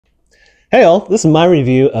Hey all, this is my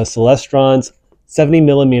review of Celestron's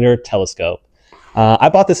 70mm telescope. I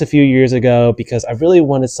bought this a few years ago because I really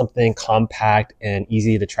wanted something compact and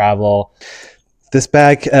easy to travel. This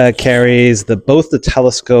bag carries both the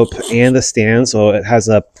telescope and the stand, so it has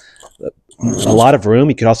a lot of room.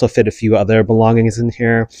 You could also fit a few other belongings in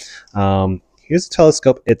here. Here's the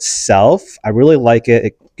telescope itself. I really like it.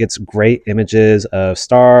 It gets great images of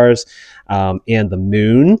stars and the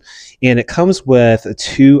moon. And it comes with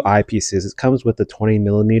two eyepieces. It comes with the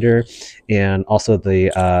 20mm and also the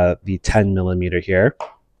 10mm here.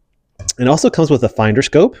 It also comes with a finder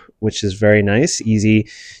scope, which is very nice, easy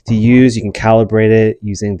to use. You can calibrate it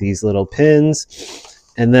using these little pins.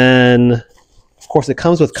 And then, of course, it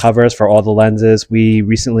comes with covers for all the lenses. We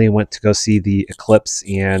recently went to go see the eclipse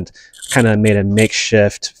and kind of made a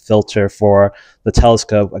makeshift filter for the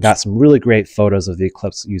telescope. I got some really great photos of the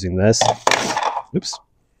eclipse using this. Oops.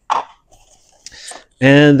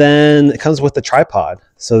 And then it comes with the tripod.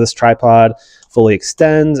 So this tripod fully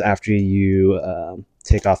extends after you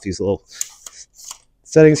take off these little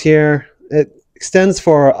settings here. It extends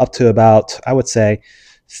for up to about, I would say,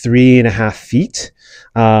 3.5 feet.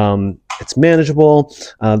 It's manageable.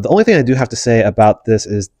 The only thing I do have to say about this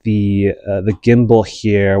is the gimbal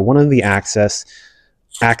here. One of the axis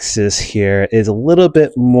here is a little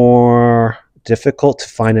bit more difficult to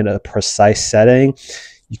find in a precise setting.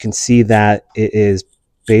 You can see that it is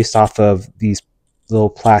based off of these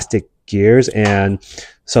little plastic gears, and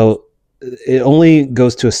so it only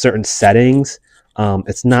goes to a certain settings.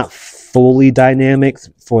 It's not fully dynamic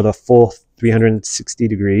for the full 360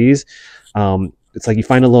 degrees. It's like you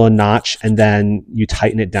find a little notch and then you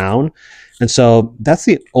tighten it down. And so that's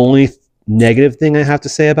the only negative thing I have to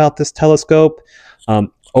say about this telescope.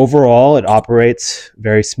 Overall, it operates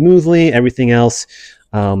very smoothly. Everything else,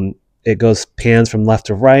 it pans from left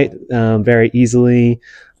to right very easily.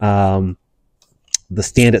 The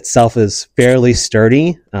stand itself is fairly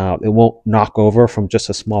sturdy. It won't knock over from just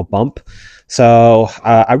a small bump. So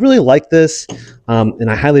I really like this,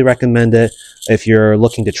 and I highly recommend it if you're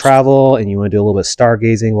looking to travel and you want to do a little bit of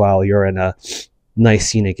stargazing while you're in a nice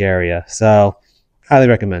scenic area. So highly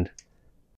recommend.